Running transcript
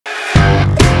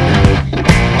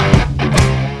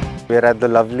We're at the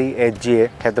lovely HGA,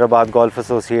 Hyderabad Golf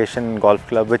Association Golf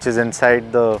Club, which is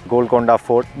inside the Golconda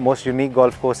fort. Most unique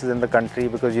golf courses in the country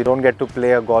because you don't get to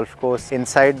play a golf course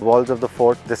inside the walls of the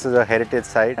fort. This is a heritage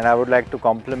site, and I would like to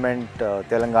compliment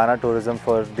Telangana Tourism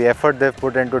for the effort they've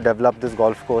put in to develop this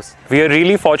golf course. We are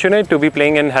really fortunate to be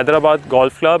playing in Hyderabad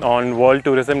Golf Club on World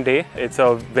Tourism Day. It's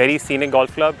a very scenic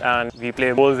golf club, and we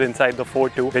play holes inside the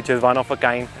fort too, which is one of a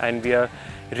kind, and we are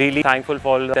really thankful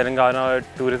for Telangana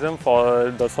Tourism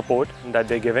for the support that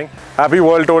they're giving. Happy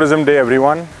World Tourism Day,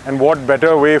 everyone. And what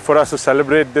better way for us to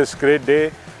celebrate this great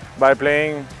day by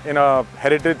playing in a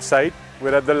heritage site.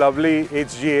 We're at the lovely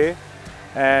HGA,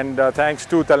 and thanks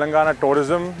to Telangana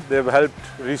Tourism, they've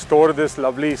helped restore this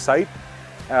lovely site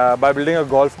by building a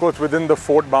golf course within the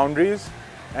fort boundaries.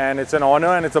 And it's an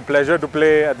honor and it's a pleasure to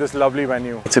play at this lovely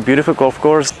venue. It's a beautiful golf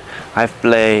course. I've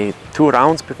played 2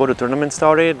 rounds before the tournament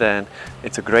started, and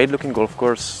it's a great looking golf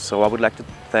course. So I would like to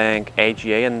thank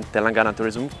AGA and Telangana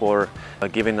Tourism for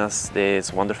giving us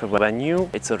this wonderful venue.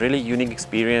 It's a really unique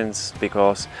experience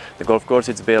because the golf course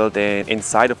is built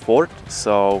inside a fort,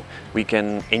 so we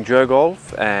can enjoy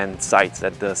golf and sights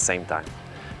at the same time.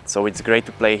 So it's great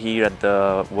to play here at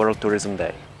the World Tourism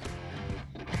Day.